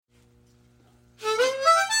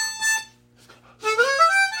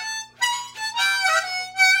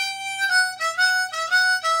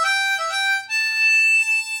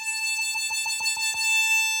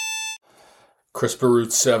CRISPR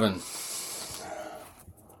Root 7.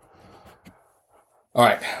 All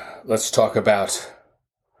right, let's talk about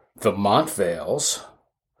the Montvales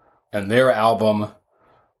and their album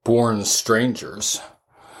Born Strangers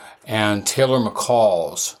and Taylor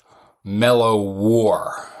McCall's Mellow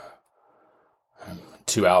War.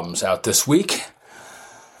 2 albums out this week.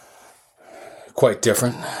 Quite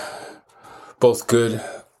different. Both good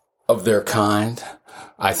of their kind,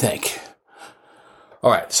 I think. All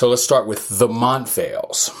right, so let's start with the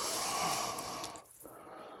Montvales.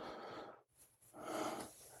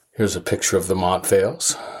 Here's a picture of the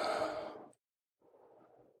Montvales.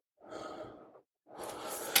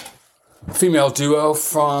 Female duo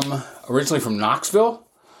originally from Knoxville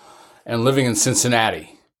and living in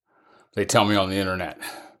Cincinnati, they tell me on the internet.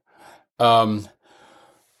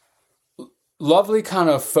 Lovely kind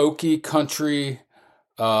of folky country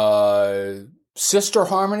sister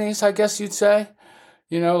harmonies, I guess you'd say.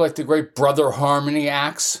 You know, like the great Brother Harmony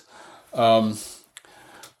acts. They're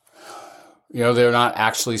not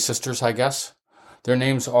actually sisters, I guess. Their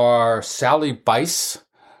names are Sally Bice.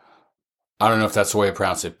 I don't know if that's the way to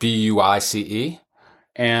pronounce it. B-U-I-C-E.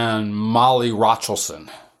 And Molly Rochelson.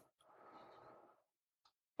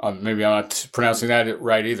 Maybe I'm not pronouncing that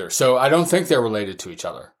right either. So I don't think they're related to each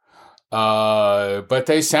other. But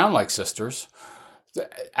they sound like sisters.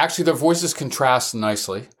 Actually, their voices contrast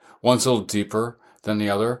nicely. One's a little deeper than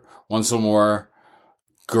the other. One's a little more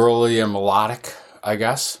girly and melodic, I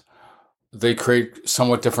guess. They create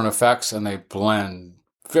somewhat different effects, and they blend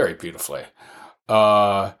very beautifully.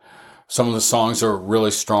 Some of the songs are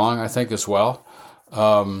really strong, I think, as well.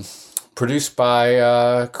 Produced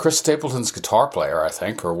by Chris Stapleton's guitar player, I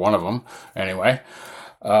think, or one of them, anyway.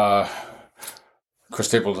 Chris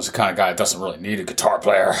Stapleton's the kind of guy that doesn't really need a guitar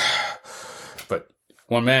player. But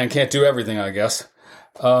one man can't do everything, I guess.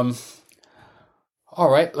 All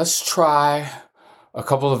right, let's try a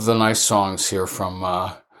couple of the nice songs here from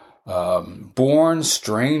Born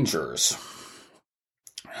Strangers.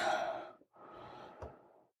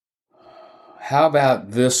 How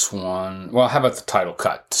about this one? Well, how about the title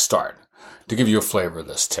cut to start, to give you a flavor of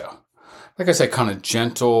this too? Like I said, kind of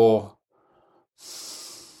gentle,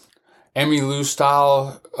 Emmylou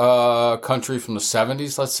style country from the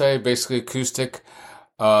 70s, let's say, basically acoustic,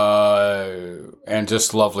 and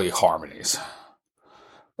just lovely harmonies.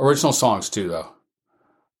 Original songs too, though.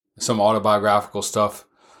 Some autobiographical stuff.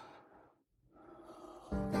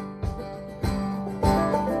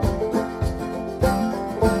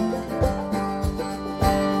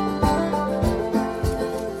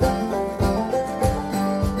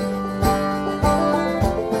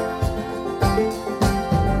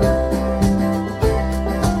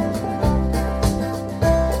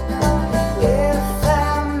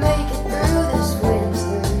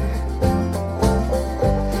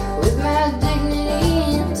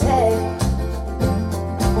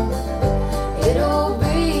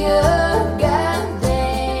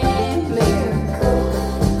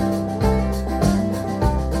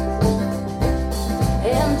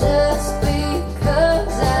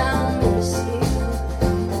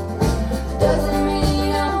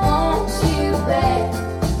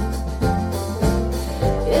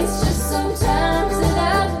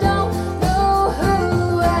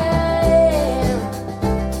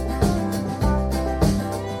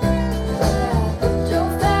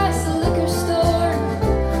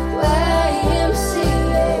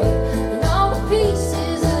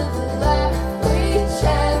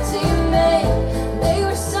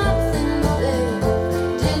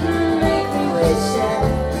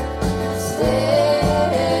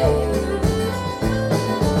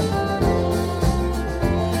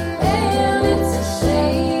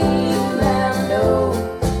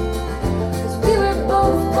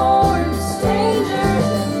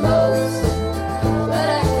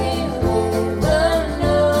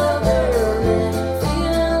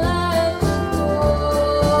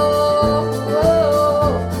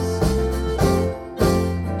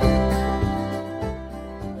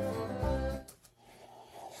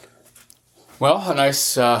 Well, a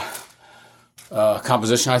nice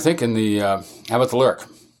composition, I think. And how about the lyric?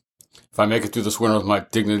 If I make it through this winter with my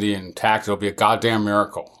dignity intact, it'll be a goddamn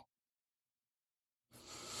miracle.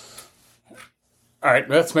 All right,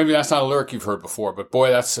 maybe that's not a lyric you've heard before, but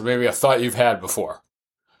boy, that's maybe a thought you've had before.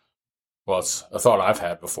 Well, it's a thought I've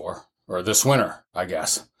had before, or this winter, I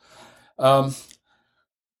guess. All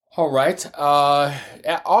right.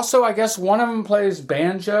 Also, I guess one of them plays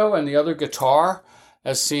banjo and the other guitar,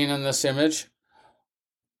 as seen in this image.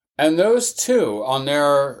 And those two on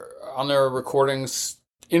their recordings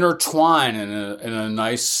intertwine in a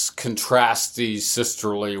nice contrasty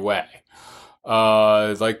sisterly way.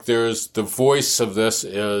 Like there's the voice of this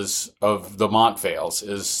is of the Montvales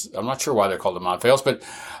is, I'm not sure why they're called the Montvales, but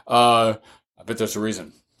I bet there's a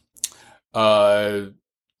reason.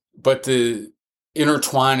 But the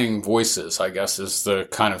intertwining voices, I guess, is the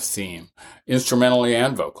kind of theme, instrumentally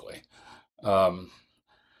and vocally. All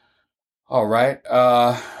right.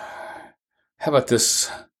 How about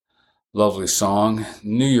this lovely song,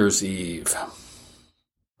 New Year's Eve?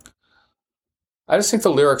 I just think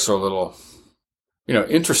the lyrics are a little,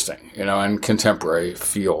 interesting, and contemporary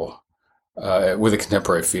feel, with a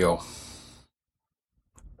contemporary feel.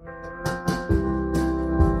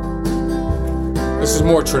 This is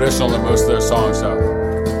more traditional than most of their songs, though.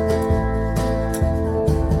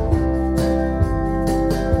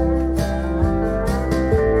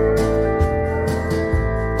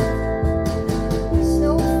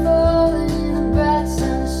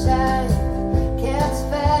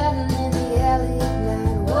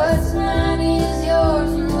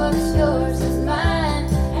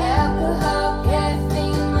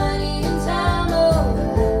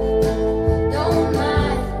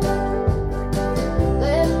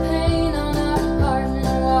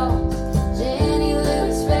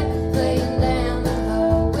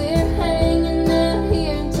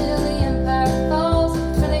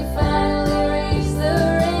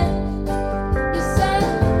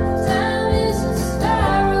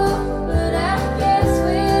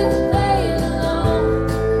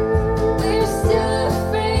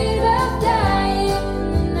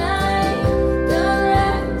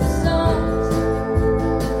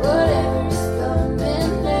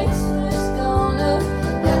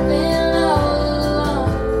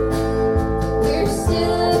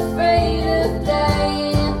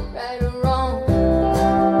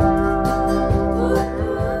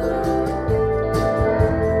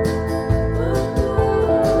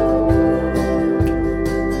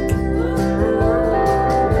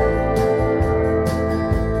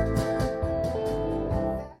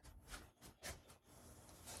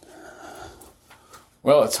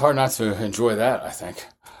 Well, it's hard not to enjoy that, I think.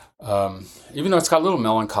 Even though it's got a little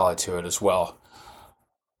melancholy to it as well.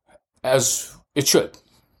 As it should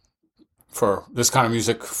for this kind of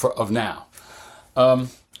music of now.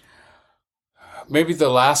 Maybe the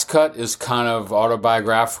last cut is kind of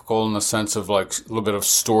autobiographical in the sense of like a little bit of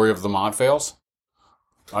story of the Montvales.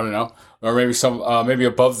 I don't know. Or maybe maybe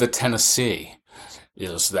Above the Tennessee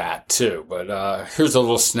is that too. But here's a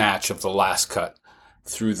little snatch of the last cut,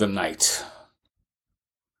 Through the Night.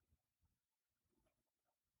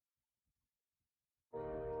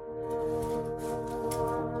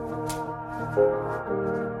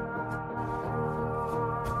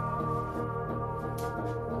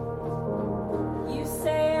 You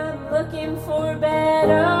say I'm looking for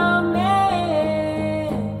better omens.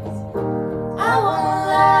 I won't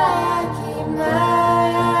lie, I keep my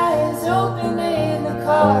eyes open and the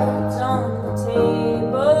cards on the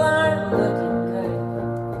table aren't looking good.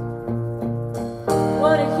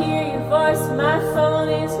 Wanna hear your voice, my phone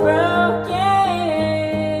is broken.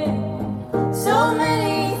 So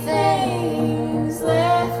many things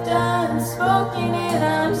left unspoken, and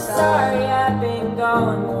I'm sorry I've been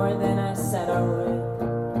gone more than I said I would.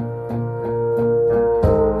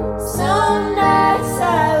 Some nights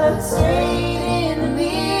I look straight in the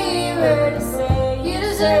mirror to say you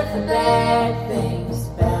deserve the bad things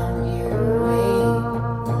bound your way.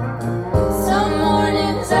 Some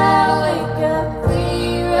mornings I wake up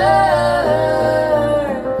clearer,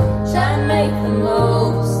 try and make the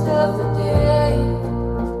most of the day.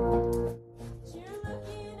 You're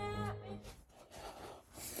looking at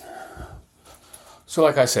me. So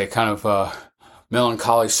like I say, kind of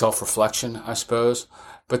melancholy self-reflection, I suppose.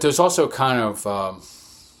 But there's also kind of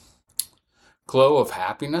glow of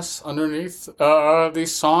happiness underneath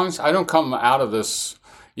these songs. I don't come out of this,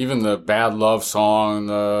 even the bad love song,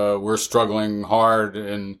 the we're struggling hard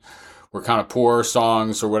and we're kind of poor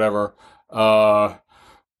songs or whatever,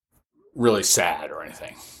 really sad or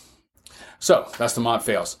anything. So that's the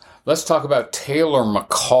Montvales. Let's talk about Taylor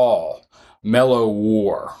McCall, Mellow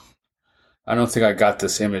War. I don't think I got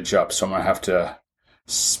this image up, so I'm going to have to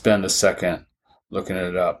spend a second looking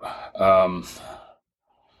it up.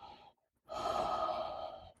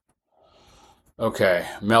 Okay,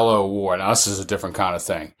 Mellow War. Now this is a different kind of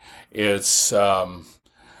thing. It's, but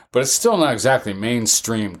it's still not exactly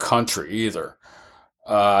mainstream country either.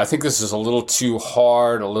 I think this is a little too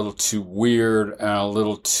hard, a little too weird, and a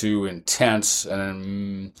little too intense,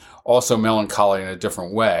 and also melancholy in a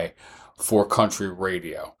different way for country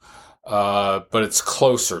radio. But it's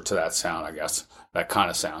closer to that sound, I guess, that kind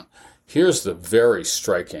of sound. Here's the very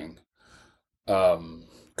striking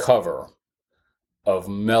cover of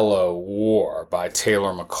Mellow War by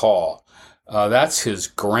Taylor McCall. That's his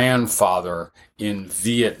grandfather in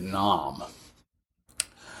Vietnam.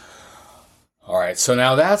 All right, so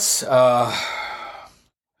now that's... I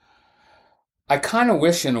kind of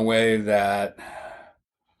wish in a way that...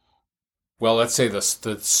 Well, let's say the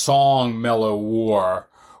song Mellow War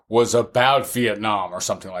was about Vietnam or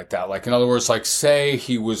something like that. Like, in other words, like, say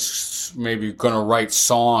he was maybe going to write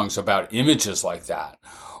songs about images like that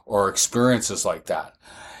or experiences like that.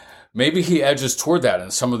 Maybe he edges toward that in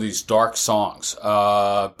some of these dark songs.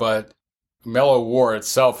 But Mellow War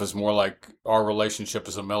itself is more like our relationship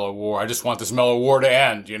is a mellow war. I just want this mellow war to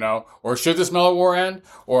end, you know? Or should this mellow war end?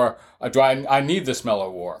 Or do I need this mellow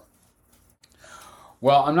war?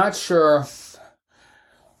 Well, I'm not sure.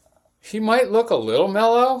 He might look a little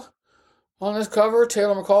mellow on this cover,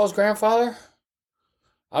 Taylor McCall's grandfather.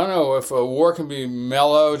 I don't know if a war can be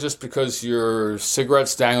mellow just because your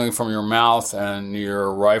cigarette's dangling from your mouth and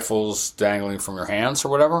your rifle's dangling from your hands or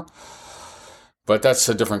whatever. But that's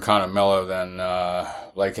a different kind of mellow than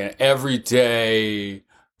like an everyday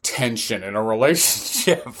tension in a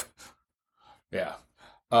relationship. Yeah.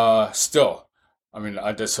 Still, I mean,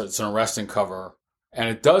 it's an arresting cover. And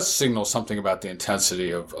it does signal something about the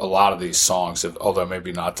intensity of a lot of these songs, although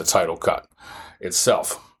maybe not the title cut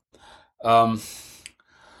itself.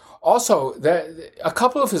 Also, a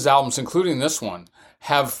couple of his albums, including this one,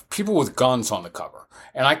 have people with guns on the cover.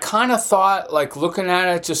 And I kind of thought, like, looking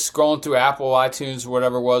at it, just scrolling through Apple, iTunes, or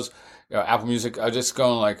whatever it was, Apple Music, I just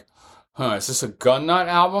going like, is this a gun nut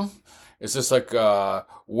album? Is this like a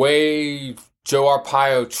way Joe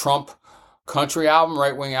Arpaio Trump country album,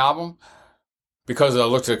 right-wing album? Because I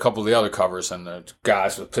looked at a couple of the other covers and the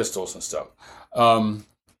guys with pistols and stuff.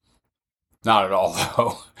 Not at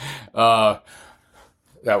all, though.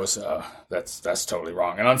 That's totally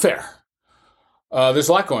wrong and unfair. There's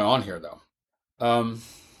a lot going on here, though.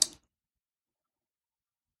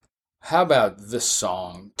 How about this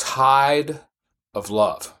song, Tide of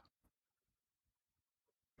Love?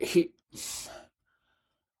 I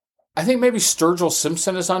think maybe Sturgill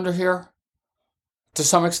Simpson is under here to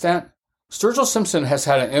some extent. Sturgill Simpson has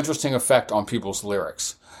had an interesting effect on people's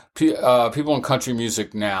lyrics. People in country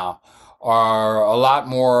music now are a lot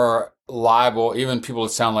more liable, even people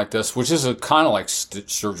that sound like this, which is a kind of like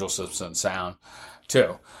Sturgill Simpson sound,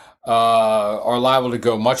 too, are liable to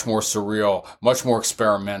go much more surreal, much more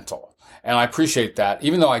experimental. And I appreciate that,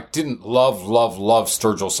 even though I didn't love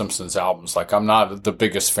Sturgill Simpson's albums. Like, I'm not the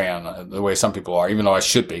biggest fan the way some people are, even though I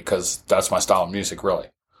should be, because that's my style of music, really.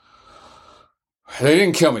 They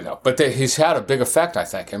didn't kill me, though, but he's had a big effect, I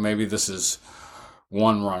think, and maybe this is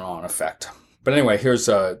one run-on effect. But anyway, here's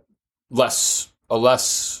a less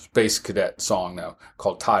Space Cadet song, though,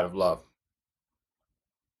 called Tide of Love.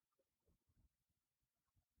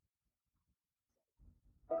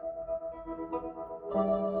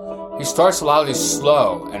 He starts a lot of these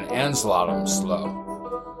slow and ends a lot of them slow.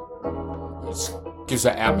 It gives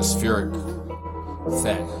that atmospheric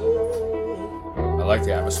thing. I like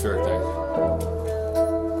the atmospheric thing.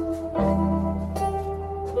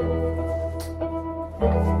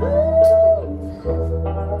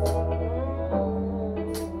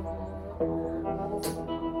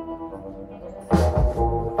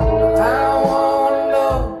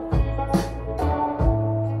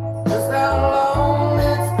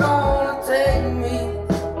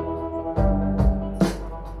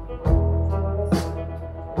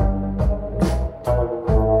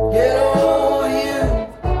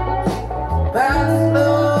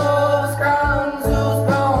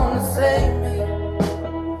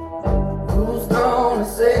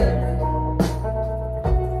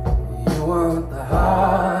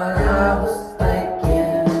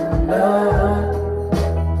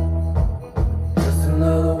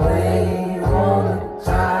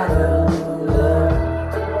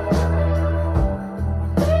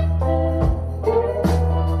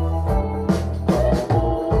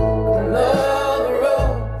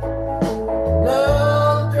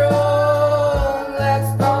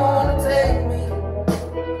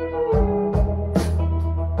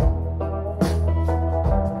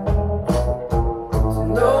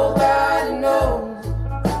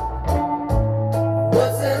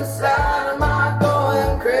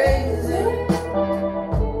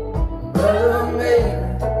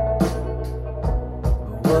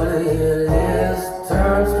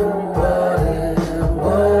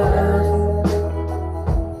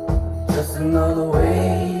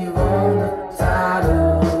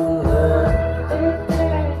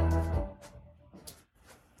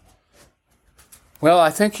 Well,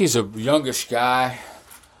 I think he's a youngish guy.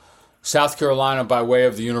 South Carolina by way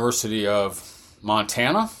of the University of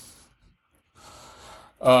Montana.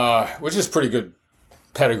 which is pretty good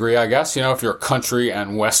pedigree, I guess. If you're a country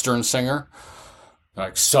and western singer,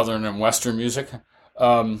 like southern and western music.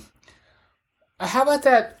 How about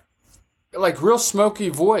that, like, real smoky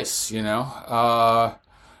voice,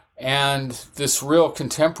 and this real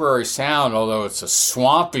contemporary sound, although it's a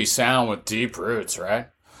swampy sound with deep roots, right?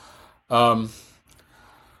 I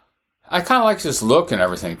kind of like this look and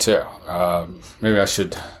everything, too. Maybe I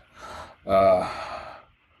should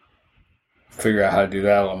figure out how to do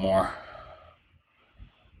that a little more.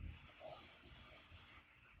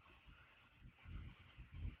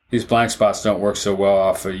 These blank spots don't work so well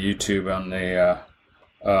off of YouTube on the...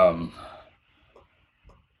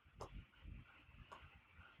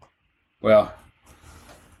 well,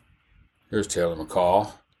 here's Taylor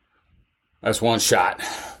McCall. That's one shot.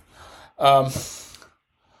 All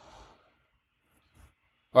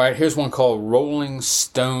right, here's one called Rolling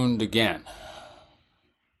Stoned Again.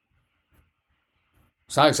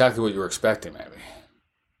 It's not exactly what you were expecting, maybe.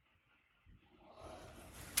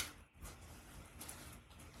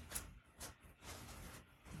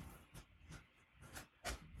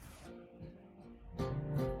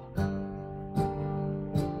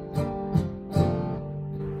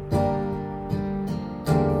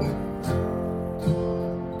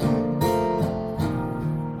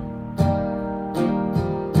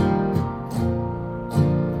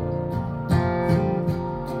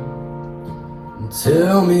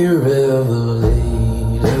 Tell me, Revelator,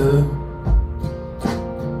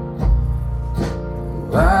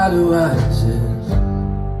 why do I exist?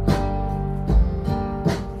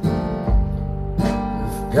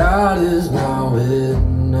 If God is my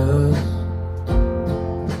witness,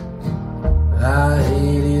 I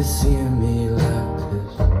hate you seeing me like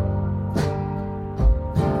this,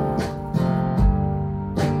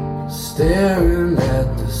 staring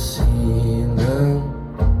at the ceiling,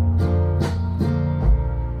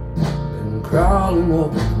 crawling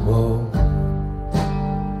up the wall.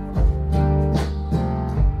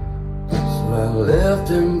 So I left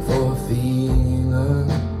him for a feeling.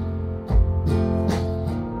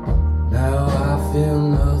 Now I feel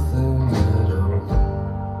nothing at all.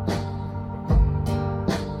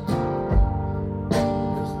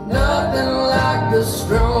 There's nothing like the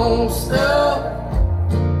strong stuff.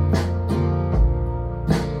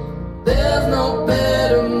 There's no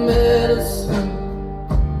better medicine.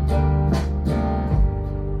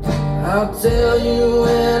 I'll tell you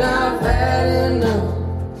when I've had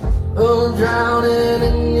enough of drowning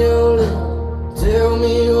in your love. Tell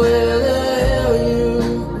me where the hell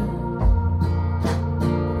you've been.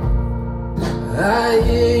 I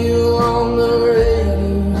hear you on the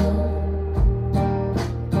radio,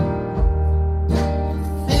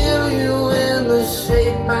 feel you in the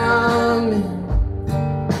shape I'm in.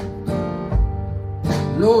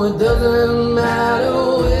 No, it doesn't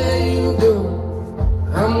matter where you go,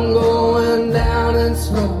 I'm going down in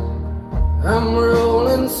smoke. I'm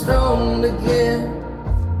rolling stoned again.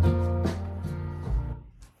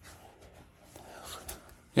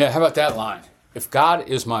 Yeah, how about that line? If God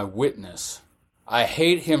is my witness, I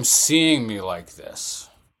hate him seeing me like this.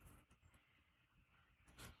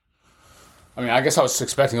 I mean, I guess I was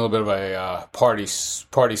expecting a little bit of a party,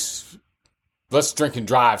 let's drink and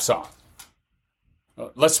drive song.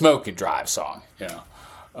 Let's smoke and drive song,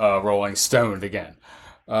 rolling stoned again.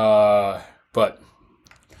 But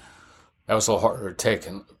that was a little harder to take.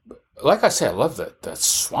 And like I said, I love that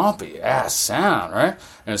swampy ass sound, right?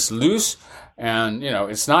 And it's loose, and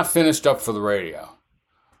it's not finished up for the radio.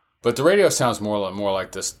 But the radio sounds more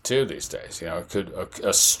like this too these days. It could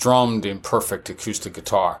a strummed imperfect acoustic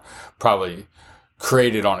guitar, probably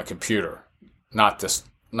created on a computer. Not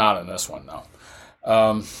in this one though.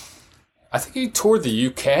 I think he toured the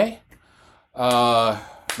UK.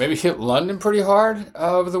 Maybe hit London pretty hard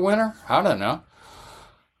over the winter. I don't know.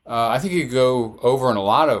 I think you could go over in a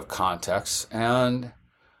lot of contexts, and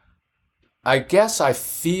I guess I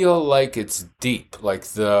feel like it's deep. Like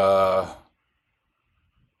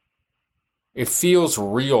it feels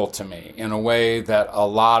real to me in a way that a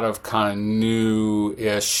lot of kind of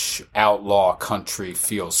new-ish outlaw country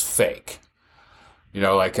feels fake.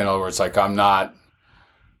 Like, in other words, like I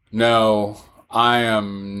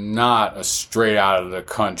am not a straight out of the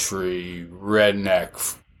country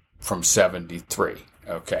redneck from 73.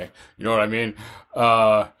 Okay. You know what I mean?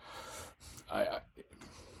 I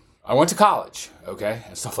went to college, okay,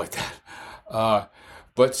 and stuff like that.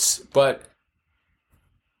 But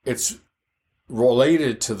it's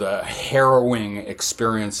related to the harrowing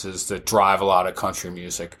experiences that drive a lot of country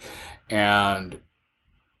music. And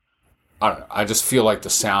I don't know, I just feel like the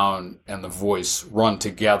sound and the voice run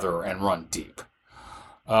together and run deep.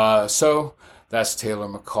 So That's Taylor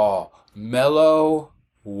McCall. Mellow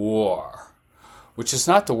War, which is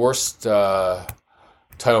not the worst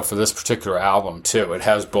title for this particular album, too. It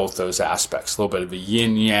has both those aspects, a little bit of a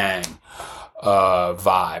yin-yang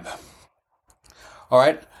vibe. All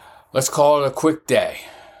right, let's call it a quick day.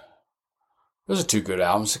 Those are two good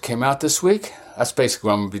albums that came out this week. That's basically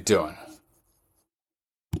what I'm going to be doing.